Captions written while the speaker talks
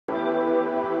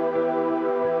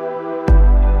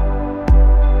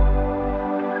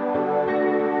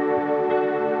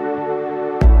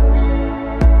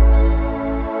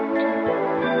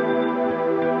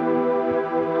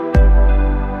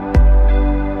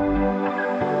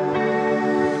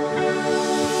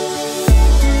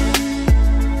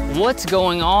What's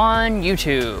going on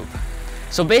YouTube?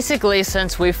 So basically,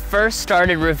 since we first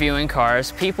started reviewing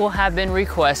cars, people have been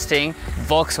requesting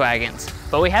Volkswagens,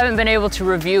 but we haven't been able to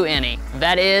review any.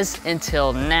 That is,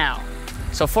 until now.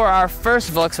 So for our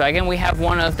first Volkswagen, we have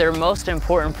one of their most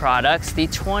important products, the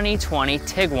 2020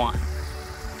 Tiguan.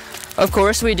 Of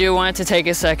course, we do want to take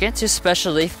a second to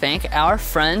specially thank our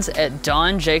friends at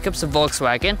Don Jacobs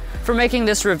Volkswagen for making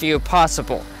this review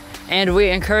possible. And we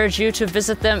encourage you to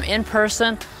visit them in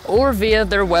person or via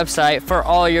their website for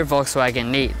all your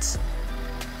Volkswagen needs.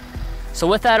 So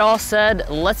with that all said,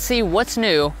 let's see what's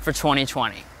new for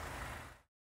 2020.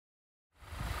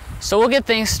 So we'll get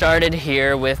things started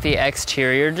here with the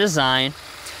exterior design.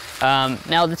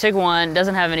 Now the Tiguan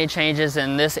doesn't have any changes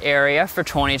in this area for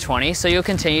 2020, so you'll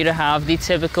continue to have the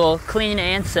typical clean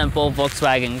and simple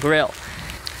Volkswagen grille.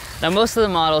 Now most of the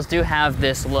models do have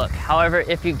this look. However,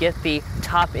 if you get the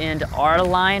top-end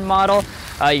R-Line model,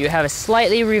 you have a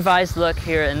slightly revised look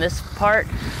here in this part,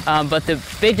 but the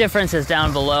big difference is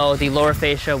down below. The lower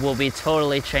fascia will be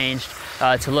totally changed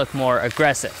to look more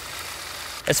aggressive.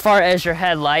 As far as your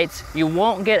headlights, you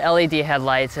won't get LED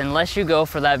headlights unless you go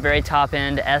for that very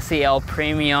top-end SEL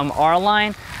Premium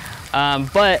R-Line,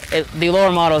 but the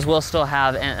lower models will still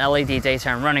have an LED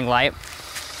daytime running light.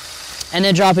 And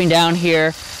then dropping down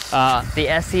here,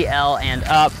 the SEL and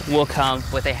up will come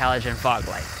with a halogen fog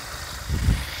light.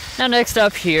 Now next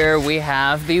up here we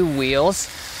have the wheels.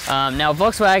 Now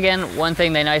Volkswagen, one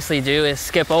thing they nicely do is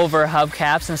skip over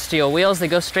hubcaps and steel wheels. They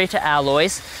go straight to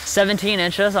alloys, 17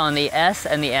 inches on the S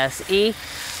and the SE.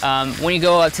 When you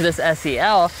go up to this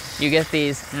SEL, you get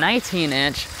these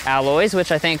 19-inch alloys,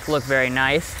 which I think look very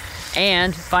nice.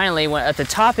 And finally, at the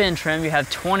top end trim, you have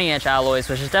 20-inch alloys,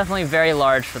 which is definitely very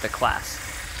large for the class.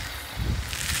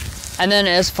 And then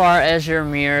as far as your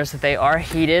mirrors, they are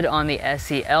heated on the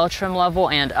SEL trim level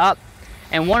and up.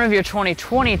 And one of your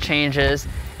 2020 changes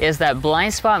is that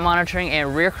blind spot monitoring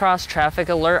and rear cross traffic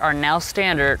alert are now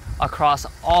standard across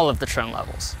all of the trim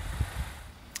levels.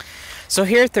 So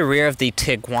here at the rear of the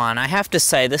Tiguan, I have to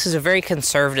say this is a very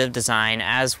conservative design,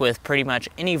 as with pretty much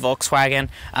any Volkswagen,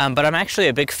 but I'm actually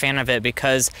a big fan of it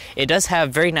because it does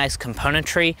have very nice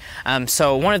componentry.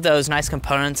 So one of those nice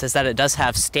components is that it does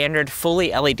have standard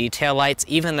fully LED taillights,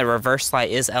 even the reverse light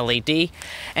is LED,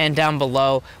 and down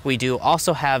below we do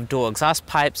also have dual exhaust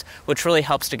pipes, which really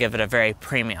helps to give it a very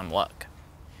premium look.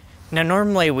 Now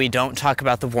normally we don't talk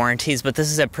about the warranties, but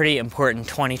this is a pretty important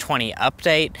 2020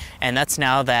 update, and that's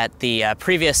now that the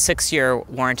previous 6-year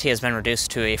warranty has been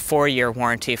reduced to a 4-year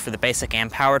warranty for the basic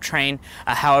and powertrain.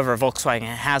 However, Volkswagen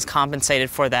has compensated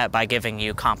for that by giving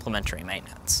you complimentary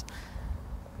maintenance.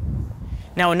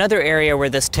 Now another area where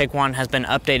this Tiguan has been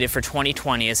updated for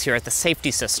 2020 is here at the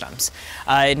safety systems.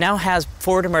 It now has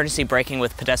forward emergency braking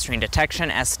with pedestrian detection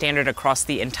as standard across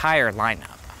the entire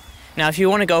lineup. Now if you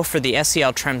want to go for the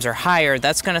SEL trims or higher,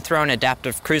 that's going to throw in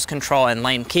adaptive cruise control and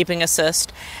lane keeping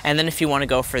assist. And then if you want to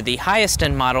go for the highest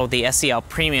end model, the SEL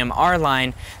Premium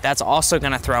R-Line, that's also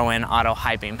going to throw in auto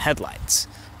high beam headlights.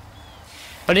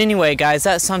 But anyway guys,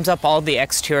 that sums up all the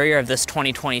exterior of this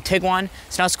 2020 Tiguan.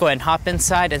 So now let's go ahead and hop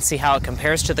inside and see how it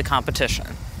compares to the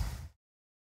competition.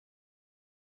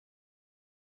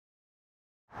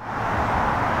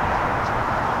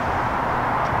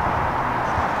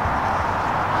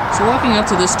 So walking up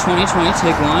to this 2020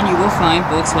 Tiguan, you will find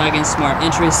Volkswagen Smart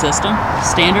Entry System,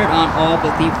 standard on all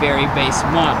but the very base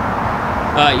model.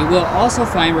 You will also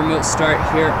find remote start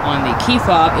here on the key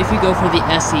fob if you go for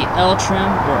the SEL trim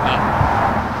or up.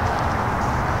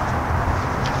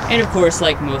 And of course,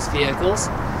 like most vehicles,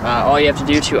 all you have to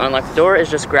do to unlock the door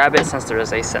is just grab it since there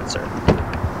is a sensor.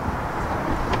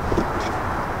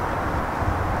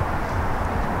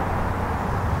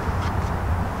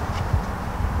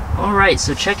 Alright,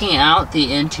 so checking out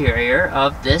the interior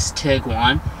of this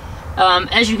Tiguan,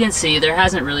 as you can see, there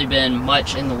hasn't really been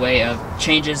much in the way of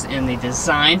changes in the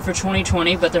design for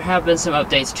 2020, but there have been some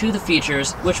updates to the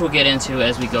features, which we'll get into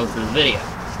as we go through the video.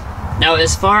 Now,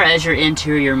 as far as your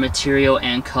interior material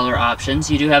and color options,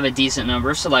 you do have a decent number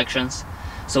of selections.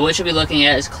 So what you'll be looking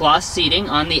at is cloth seating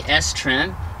on the S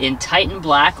trim in Titan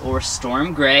Black or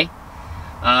Storm Gray.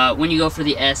 When you go for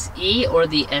the SE or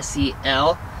the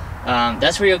SEL,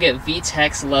 that's where you'll get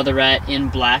VTEX leatherette in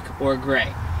black or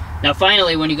gray. Now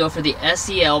finally, when you go for the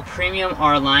SEL Premium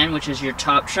R-Line, which is your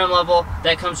top trim level,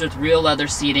 that comes with real leather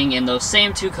seating in those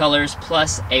same two colors,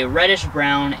 plus a reddish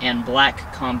brown and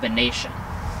black combination.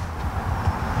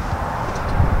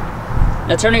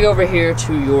 Now turning over here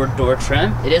to your door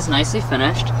trim, it is nicely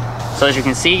finished. So as you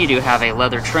can see, you do have a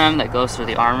leather trim that goes through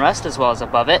the armrest as well as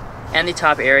above it, and the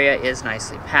top area is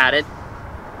nicely padded.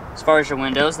 As far as your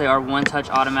windows, they are one-touch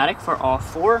automatic for all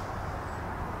four.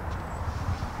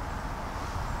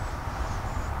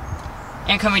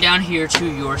 And coming down here to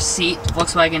your seat,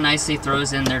 Volkswagen nicely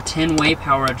throws in their 10-way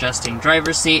power adjusting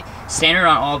driver's seat, standard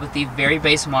on all but the very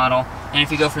base model. And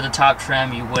if you go for the top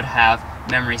trim, you would have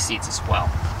memory seats as well.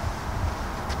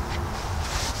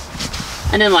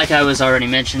 And then, like I was already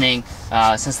mentioning,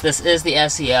 since this is the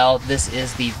SEL, this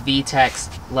is the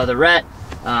VTEX leatherette.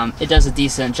 It does a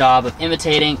decent job of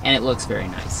imitating, and it looks very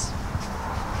nice.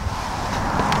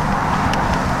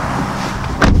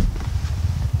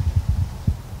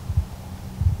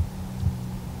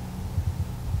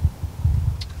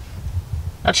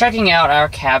 Now, checking out our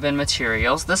cabin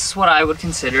materials, this is what I would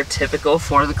consider typical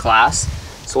for the class.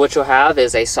 So what you'll have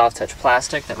is a soft touch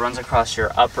plastic that runs across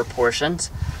your upper portions,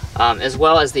 as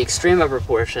well as the extreme upper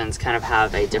portions kind of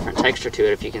have a different texture to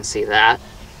it, if you can see that.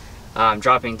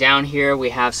 Dropping down here,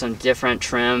 we have some different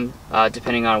trim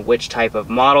depending on which type of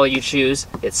model you choose.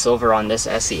 It's silver on this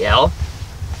SEL.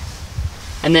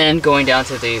 And then going down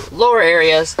to the lower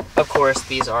areas, of course,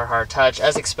 these are hard touch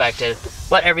as expected,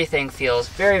 but everything feels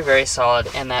very, very solid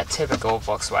in that typical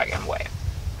Volkswagen way.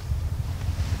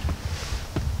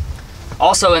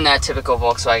 Also in that typical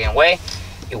Volkswagen way,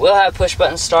 you will have push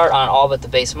button start on all but the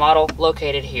base model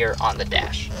located here on the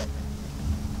dash.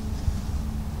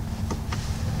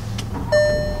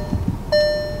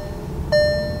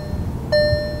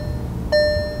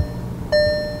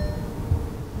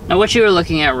 Now what you are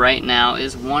looking at right now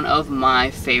is one of my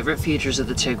favorite features of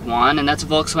the Tiguan, and that's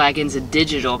Volkswagen's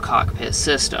digital cockpit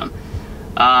system.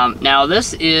 Now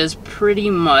this is pretty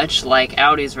much like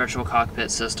Audi's virtual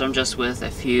cockpit system, just with a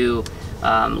few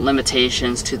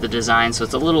limitations to the design, so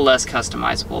it's a little less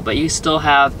customizable, but you still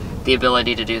have the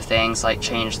ability to do things like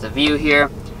change the view here,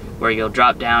 where you'll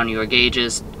drop down your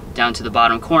gauges down to the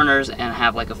bottom corners and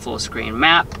have like a full screen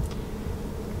map.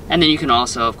 And then you can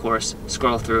also, of course,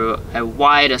 scroll through a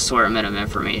wide assortment of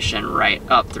information right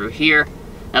up through here.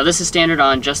 Now this is standard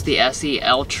on just the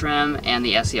SEL trim and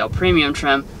the SEL Premium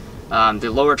trim. The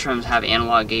lower trims have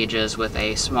analog gauges with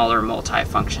a smaller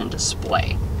multi-function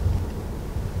display.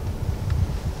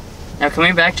 Now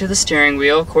coming back to the steering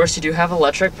wheel, of course you do have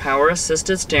electric power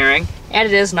assisted steering, and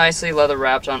it is nicely leather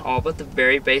wrapped on all but the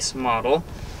very base model.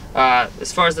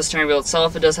 As far as the steering wheel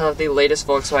itself, it does have the latest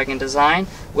Volkswagen design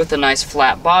with a nice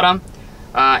flat bottom.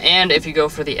 And if you go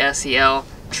for the SEL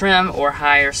trim or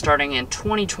higher starting in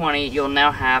 2020, you'll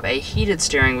now have a heated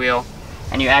steering wheel,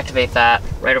 and you activate that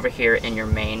right over here in your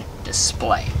main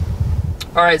display.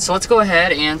 Alright, so let's go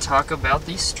ahead and talk about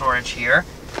the storage here.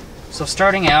 So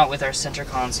starting out with our center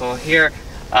console here,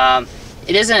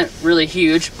 it isn't really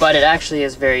huge, but it actually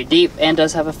is very deep and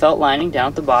does have a felt lining down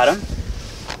at the bottom.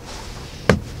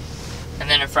 And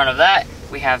then in front of that,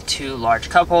 we have two large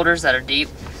cup holders that are deep,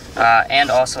 and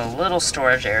also a little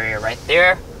storage area right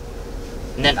there.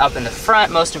 And then up in the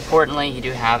front, most importantly, you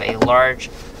do have a large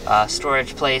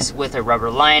storage place with a rubber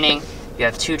lining. You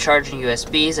have two charging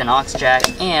USBs, an aux jack,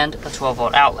 and a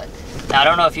 12-volt outlet. Now I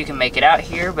don't know if you can make it out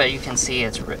here, but you can see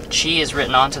Qi is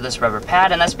written onto this rubber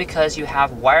pad, and that's because you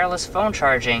have wireless phone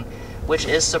charging, which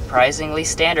is surprisingly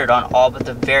standard on all but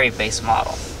the very base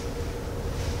model.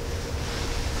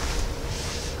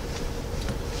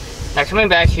 Now coming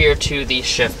back here to the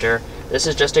shifter, this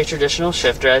is just a traditional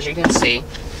shifter, as you can see.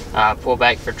 Pull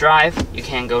back for drive. You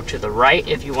can go to the right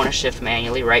if you want to shift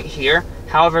manually right here.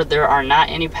 However, there are not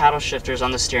any paddle shifters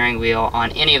on the steering wheel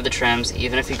on any of the trims,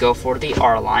 even if you go for the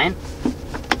R line.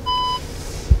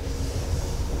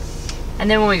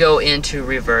 And then when we go into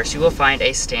reverse, you will find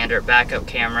a standard backup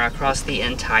camera across the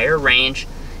entire range.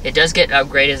 It does get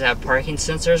upgraded to have parking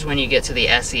sensors when you get to the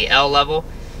SEL level.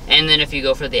 And then if you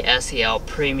go for the SEL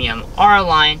Premium R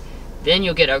line, then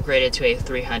you'll get upgraded to a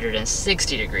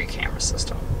 360-degree camera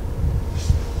system.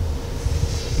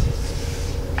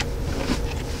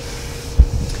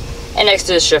 And next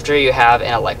to the shifter, you have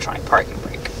an electronic parking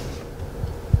brake.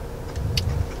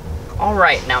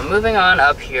 Alright, now moving on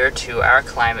up here to our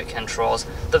climate controls.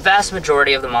 The vast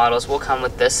majority of the models will come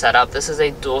with this setup. This is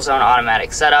a dual zone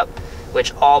automatic setup,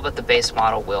 which all but the base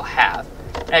model will have.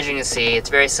 As you can see, it's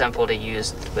very simple to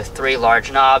use with 3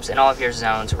 large knobs and all of your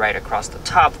zones right across the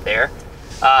top there.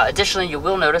 Additionally, you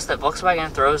will notice that Volkswagen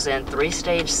throws in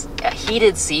 3-stage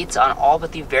heated seats on all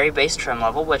but the very base trim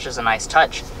level, which is a nice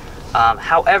touch.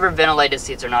 However, ventilated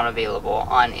seats are not available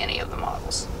on any of the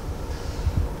models.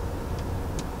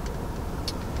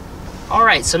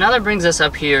 Alright, so now that brings us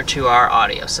up here to our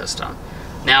audio system.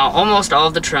 Now, almost all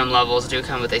of the trim levels do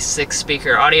come with a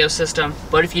 6-speaker audio system,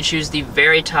 but if you choose the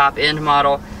very top end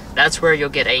model, that's where you'll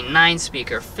get a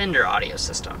 9-speaker Fender audio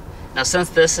system. Now,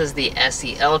 since this is the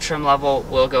SEL trim level,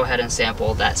 we'll go ahead and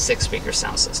sample that 6-speaker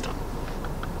sound system.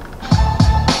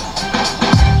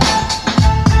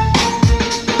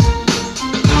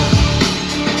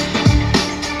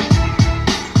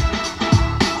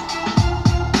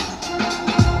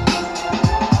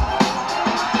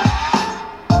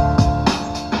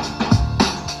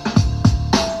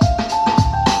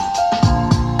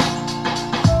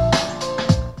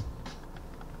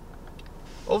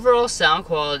 overall sound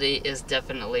quality is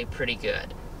definitely pretty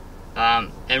good.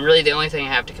 And really the only thing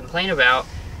I have to complain about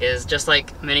is, just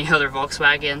like many other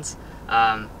Volkswagens,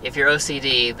 if you're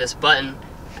OCD, this button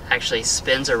actually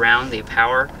spins around the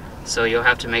power, so you'll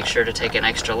have to make sure to take an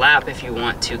extra lap if you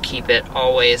want to keep it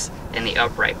always in the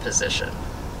upright position.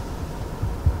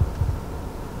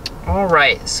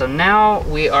 Alright, so now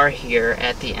we are here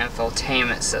at the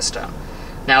infotainment system.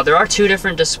 Now there are two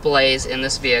different displays in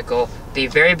this vehicle. The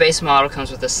very base model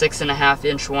comes with a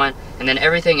 6.5-inch one, and then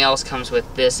everything else comes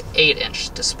with this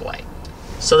 8-inch display.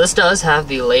 So this does have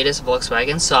the latest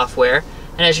Volkswagen software,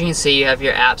 and as you can see, you have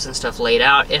your apps and stuff laid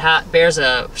out. It bears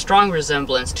a strong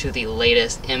resemblance to the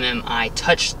latest MMI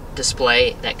touch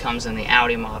display that comes in the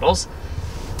Audi models.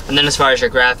 And then as far as your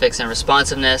graphics and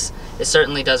responsiveness, it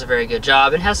certainly does a very good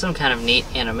job and has some kind of neat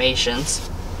animations.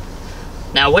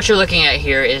 Now what you're looking at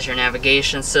here is your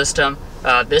navigation system.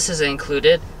 This is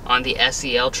included on the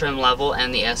SEL trim level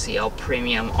and the SEL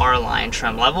Premium R-Line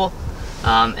trim level.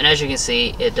 And as you can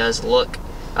see, it does look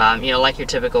like your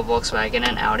typical Volkswagen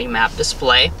and Audi map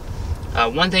display.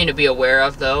 One thing to be aware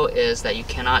of though is that you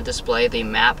cannot display the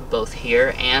map both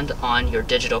here and on your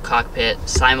digital cockpit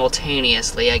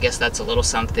simultaneously. I guess that's a little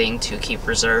something to keep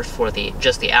reserved for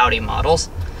just the Audi models.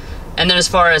 And then as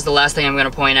far as the last thing I'm going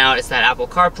to point out is that Apple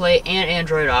CarPlay and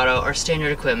Android Auto are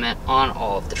standard equipment on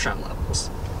all of the trim levels.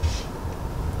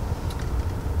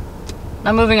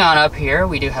 Now moving on up here,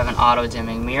 we do have an auto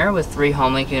dimming mirror with 3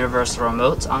 HomeLink universal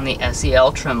remotes on the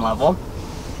SEL trim level.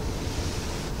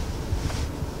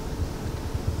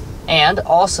 And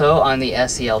also on the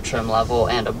SEL trim level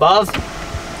and above,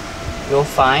 you'll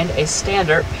find a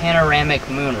standard panoramic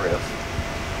moonroof.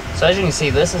 So as you can see,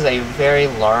 this is a very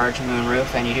large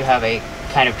moonroof, and you do have a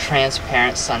kind of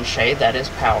transparent sunshade that is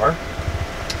power.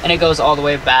 And it goes all the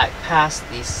way back past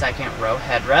the second row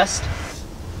headrest.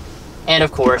 And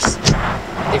of course,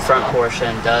 the front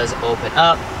portion does open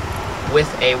up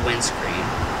with a windscreen.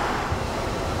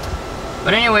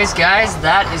 But anyways guys,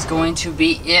 that is going to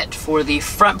be it for the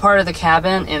front part of the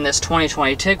cabin in this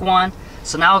 2020 Tiguan.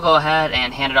 So now I'll go ahead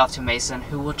and hand it off to Mason,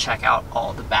 who will check out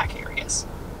all the back areas.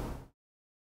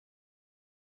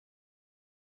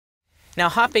 Now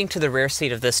hopping to the rear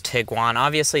seat of this Tiguan,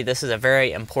 obviously this is a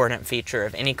very important feature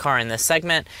of any car in this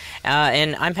segment,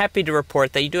 and I'm happy to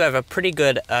report that you do have a pretty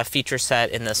good feature set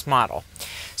in this model.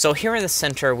 So here in the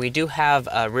center we do have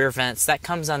rear vents that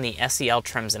comes on the SEL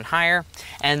trims and higher,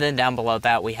 and then down below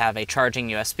that we have a charging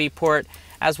USB port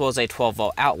as well as a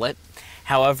 12-volt outlet.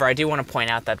 However, I do want to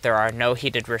point out that there are no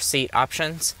heated rear seat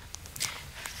options.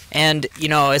 And,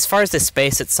 as far as the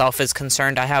space itself is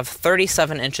concerned, I have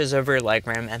 37 inches of rear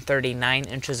legroom and 39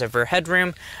 inches of rear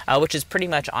headroom, which is pretty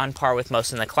much on par with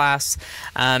most in the class.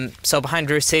 So behind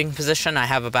rear seating position, I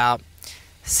have about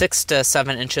 6 to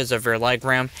 7 inches of rear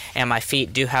legroom, and my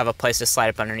feet do have a place to slide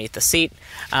up underneath the seat.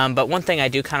 But one thing I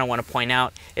do kind of want to point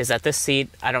out is that this seat,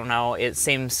 I don't know, it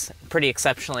seems pretty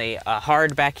exceptionally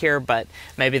hard back here, but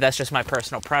maybe that's just my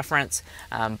personal preference.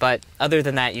 But other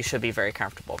than that, you should be very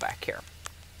comfortable back here.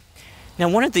 Now,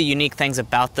 one of the unique things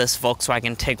about this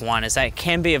Volkswagen Tiguan is that it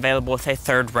can be available with a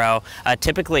third row.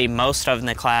 Typically, most of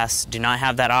the class do not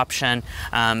have that option.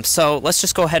 So let's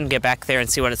just go ahead and get back there and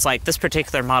see what it's like. This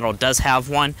particular model does have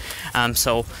one.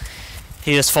 So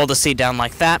you just fold the seat down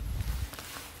like that.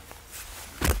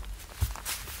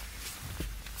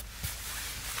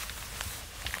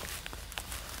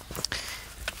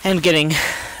 And getting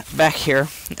back here,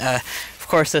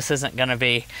 of course, this isn't going to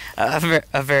be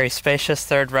a very spacious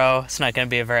third row. It's not going to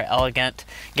be a very elegant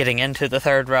getting into the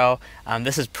third row.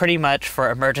 This is pretty much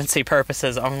for emergency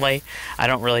purposes only. I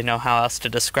don't really know how else to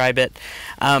describe it.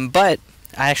 But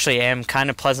I actually am kind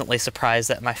of pleasantly surprised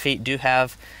that my feet do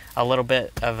have a little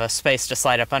bit of a space to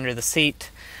slide up under the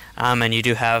seat. And you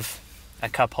do have a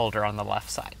cup holder on the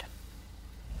left side.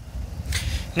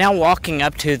 Now walking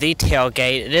up to the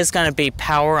tailgate, it is going to be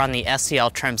power on the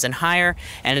SEL trims and higher,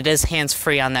 and it is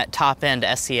hands-free on that top-end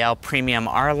SEL Premium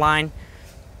R-Line.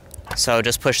 So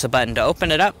just push the button to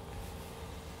open it up.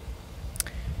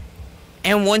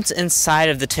 And once inside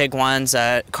of the Tiguan's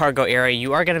cargo area,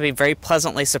 you are going to be very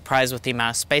pleasantly surprised with the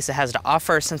amount of space it has to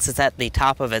offer since it's at the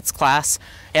top of its class.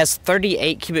 It has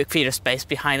 38 cubic feet of space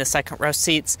behind the second row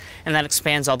seats, and that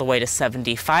expands all the way to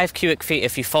 75 cubic feet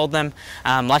if you fold them.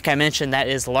 Like I mentioned, that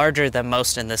is larger than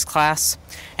most in this class.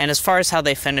 And as far as how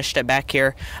they finished it back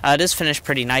here, it is finished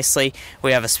pretty nicely.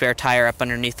 We have a spare tire up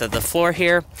underneath of the floor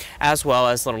here, as well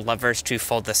as little levers to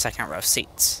fold the second row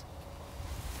seats.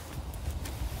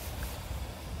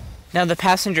 Now the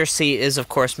passenger seat is of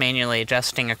course manually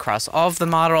adjusting across all of the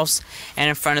models, and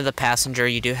in front of the passenger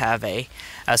you do have a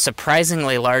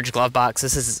surprisingly large glove box.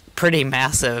 This is pretty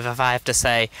massive, if I have to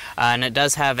say, and it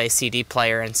does have a CD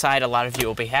player inside. A lot of you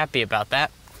will be happy about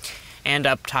that. And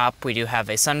up top we do have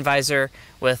a sun visor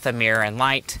with a mirror and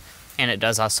light, and it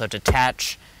does also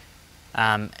detach.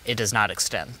 It does not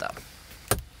extend though.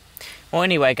 Well,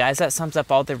 anyway, guys, that sums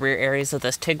up all the rear areas of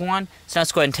this Tiguan. So now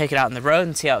let's go ahead and take it out on the road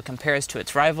and see how it compares to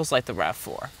its rivals like the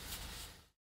RAV4.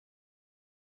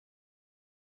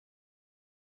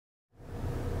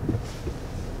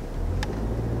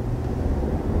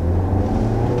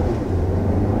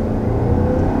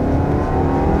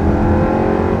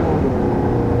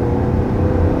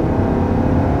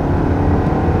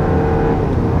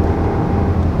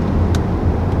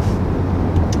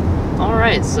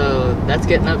 Alright, so that's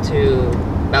getting up to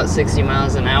about 60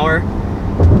 miles an hour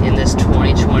in this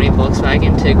 2020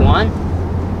 Volkswagen Tiguan.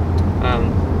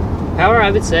 Power,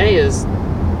 I would say, is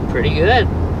pretty good.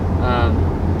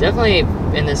 Definitely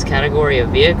in this category of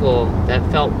vehicle, that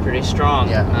felt pretty strong.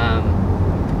 Yeah.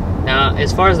 Now,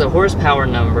 as far as the horsepower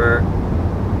number,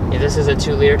 this is a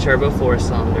 2-liter turbo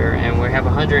 4-cylinder, and we have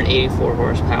 184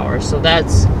 horsepower, so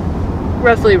that's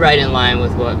roughly right in line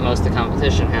with what most of the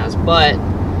competition has, but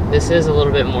this is a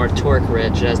little bit more torque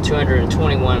rich. It has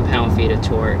 221 pound-feet of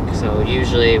torque, so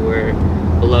usually we're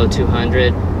below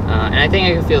 200, and I think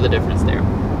I can feel the difference there.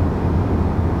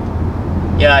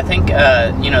 Yeah, I think,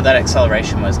 that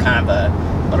acceleration was kind of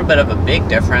a little bit of a big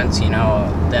difference,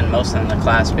 than most in the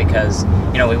class because,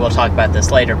 we will talk about this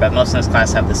later, but most in this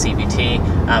class have the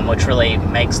CVT, which really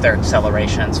makes their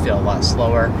accelerations feel a lot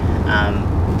slower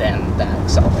than that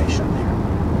acceleration there.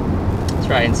 That's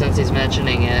right, and since he's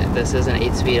mentioning it, this is an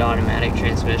 8-speed automatic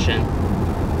transmission.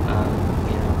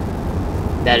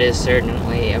 That is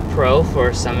certainly a pro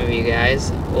for some of you guys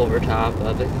over top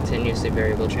of a continuously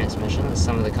variable transmission that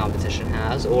some of the competition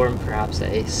has, or perhaps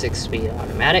a 6-speed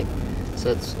automatic.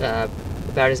 So it's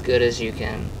about as good as you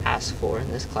can ask for in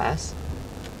this class.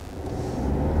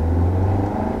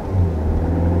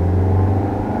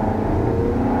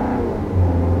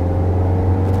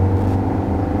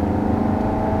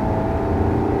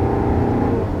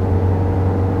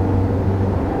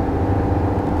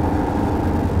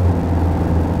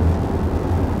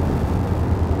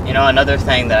 Another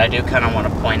thing that I do kind of want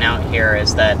to point out here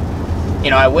is that,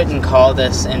 I wouldn't call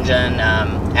this engine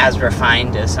as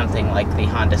refined as something like the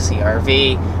Honda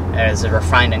CR-V, as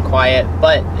refined and quiet,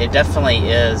 but it definitely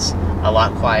is a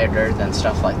lot quieter than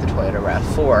stuff like the Toyota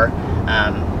RAV4,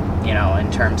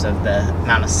 in terms of the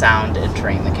amount of sound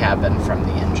entering the cabin from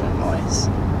the engine noise.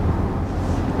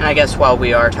 And I guess while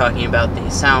we are talking about the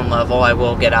sound level, I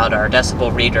will get out our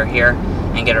decibel reader here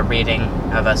and get a reading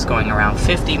of us going around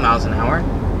 50 miles an hour.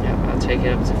 Take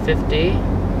it up to 50.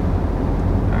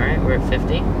 Alright, we're at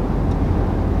 50.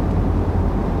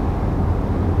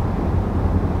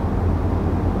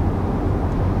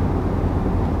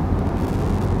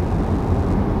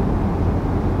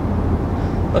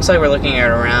 Looks like we're looking at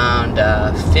around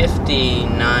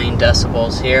 59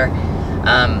 decibels here,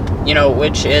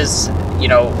 which is,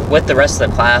 with the rest of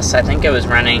the class, I think it was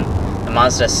running the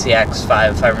Mazda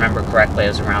CX-5, if I remember correctly, it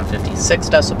was around 56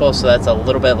 decibels, so that's a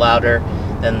little bit louder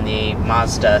than the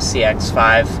Mazda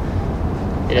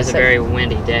CX-5. It is a very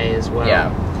windy day as well. Yeah,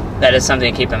 that is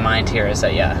something to keep in mind here, is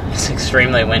that, it's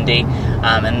extremely windy,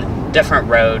 and different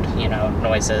road,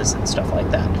 noises and stuff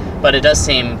like that. But it does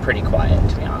seem pretty quiet,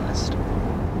 to be honest.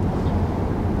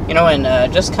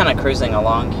 And just kind of cruising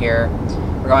along here,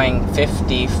 we're going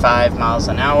 55 miles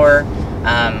an hour,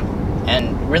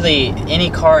 and really,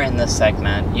 any car in this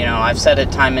segment, I've said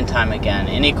it time and time again,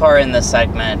 any car in this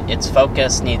segment, its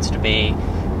focus needs to be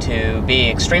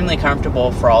extremely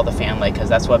comfortable for all the family, because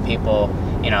that's what people,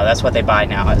 that's what they buy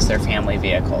now as their family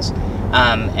vehicles.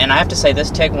 And I have to say,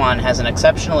 this Tiguan has an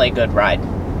exceptionally good ride.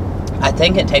 I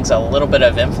think it takes a little bit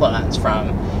of influence from,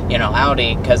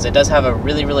 Audi, because it does have a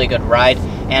really, really good ride,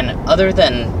 and other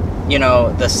than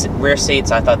the rear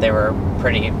seats, I thought they were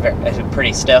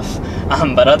pretty stiff,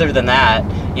 but other than that,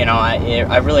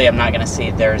 I really am not going to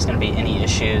see there's going to be any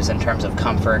issues in terms of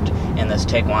comfort in this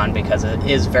Tiguan, because it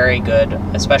is very good,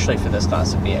 especially for this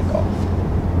class of vehicle.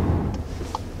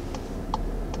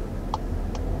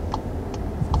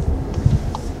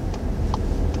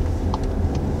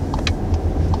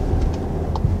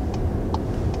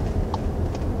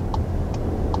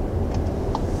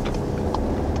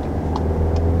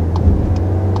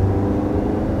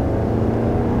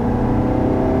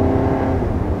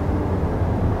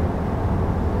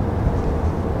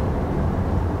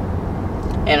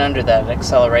 And under that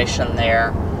acceleration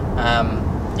there,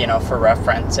 you know, for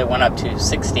reference, it went up to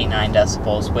 69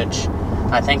 decibels, which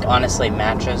I think honestly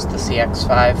matches the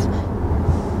CX-5.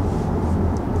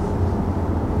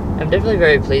 I'm definitely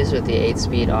very pleased with the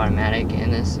 8-speed automatic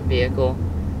in this vehicle.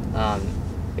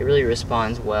 It really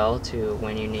responds well to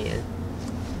when you need,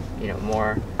 you know,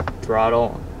 more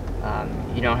throttle.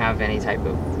 You don't have any type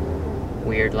of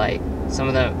weird, like some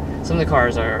of the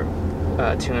cars are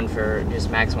tuned for just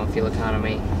maximum fuel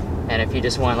economy, and if you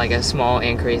just want like a small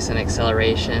increase in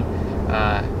acceleration,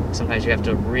 sometimes you have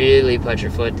to really put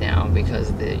your foot down because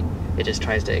it just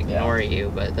tries to ignore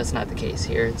you. But that's not the case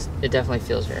here. It definitely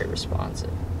feels very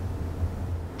responsive.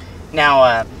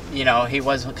 Now, you know, he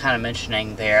was kind of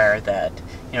mentioning there that,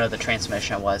 you know, the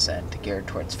transmission wasn't geared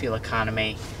towards fuel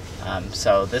economy.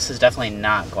 So this is definitely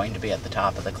not going to be at the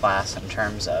top of the class in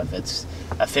terms of its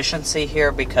efficiency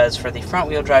here, because for the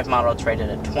front-wheel drive model, it's rated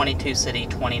at 22 city,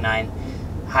 29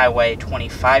 highway,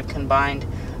 25 combined.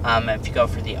 If you go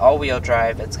for the all-wheel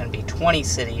drive, it's going to be 20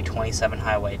 city, 27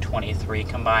 highway, 23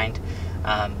 combined.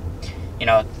 You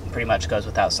know, it pretty much goes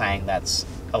without saying that's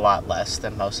a lot less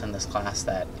than most in this class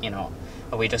that, you know,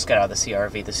 we just got out of the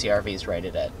CRV. The CRV is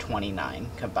rated at 29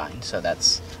 combined, so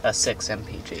that's a 6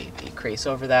 mpg decrease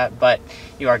over that, but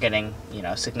you are getting, you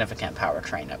know, significant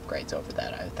powertrain upgrades over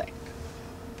that, I think.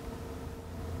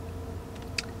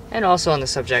 And also on the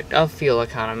subject of fuel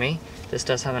economy, this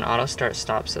does have an auto start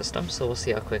stop system, so we'll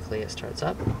see how quickly it starts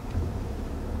up.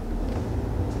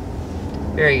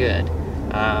 Very good.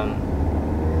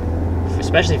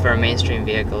 Especially for a mainstream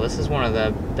vehicle, this is one of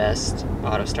the best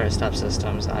auto start stop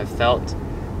systems I've felt.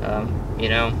 You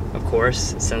know, of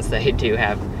course, since they do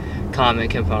have common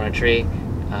componentry,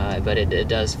 but it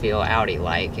does feel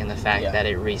Audi-like in the fact that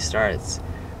it restarts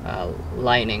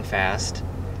lightning fast.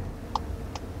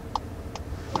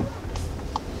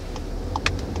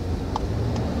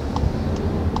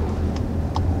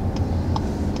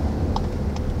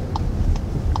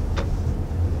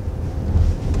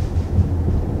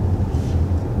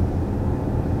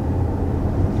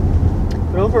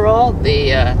 Overall, the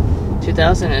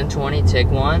 2020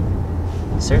 Tiguan,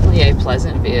 certainly a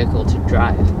pleasant vehicle to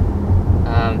drive.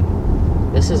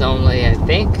 This is only, I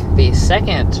think, the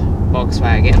second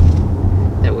Volkswagen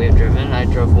that we've driven. I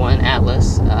drove one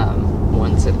Atlas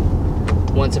once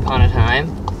upon a time.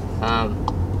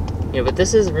 You know, but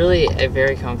this is really a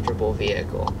very comfortable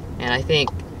vehicle, and I think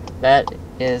that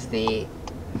is the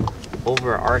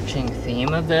overarching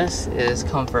theme of this, is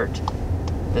comfort.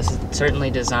 This is certainly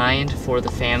designed for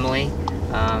the family.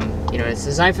 You know, it's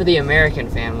designed for the American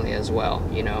family as well.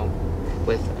 You know,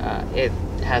 with it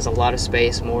has a lot of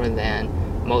space, more than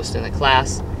most in the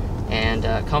class, and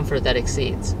comfort that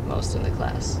exceeds most in the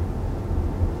class.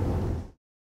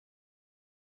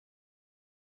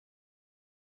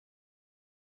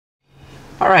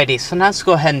 Alrighty, so now let's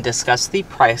go ahead and discuss the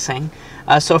pricing.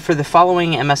 So for the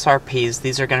following MSRPs,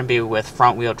 these are going to be with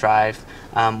front-wheel drive,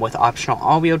 with optional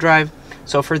all-wheel drive.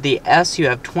 So for the S, you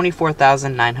have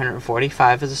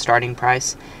 $24,945 as a starting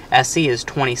price. SE is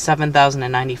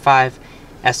 $27,095.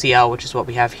 SEL, which is what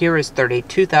we have here, is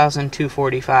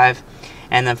 $32,245.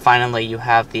 And then finally, you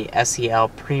have the SEL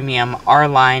Premium R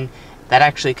line. That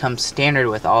actually comes standard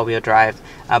with all-wheel drive,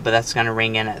 but that's going to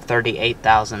ring in at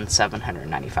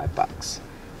 $38,795.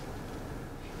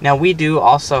 Now we do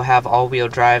also have all-wheel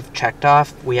drive checked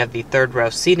off. We have the third row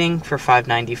seating for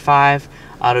 $595,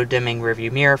 auto-dimming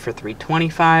rearview mirror for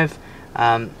 $325,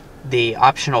 the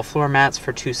optional floor mats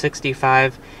for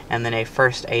 $265, and then a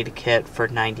first aid kit for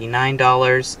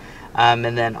 $99. And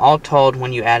then all told,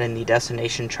 when you add in the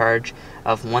destination charge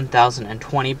of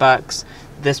 $1,020,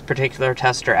 this particular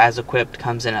tester as equipped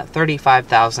comes in at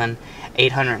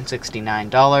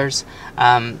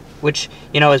 $35,869, which,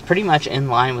 you know, is pretty much in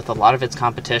line with a lot of its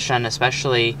competition,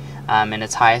 especially in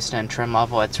its highest end trim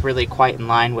level. It's really quite in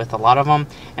line with a lot of them,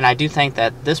 and I do think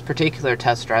that this particular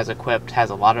tester as equipped has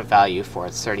a lot of value for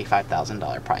its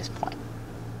 $35,000 price point.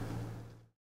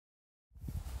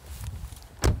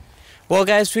 Well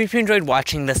guys, we've enjoyed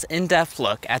watching this in-depth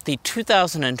look at the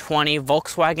 2020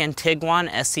 Volkswagen Tiguan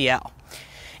SEL.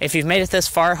 If you've made it this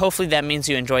far, hopefully that means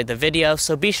you enjoyed the video,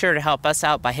 so be sure to help us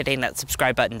out by hitting that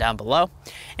subscribe button down below,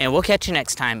 and we'll catch you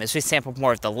next time as we sample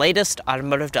more of the latest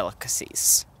automotive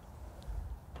delicacies.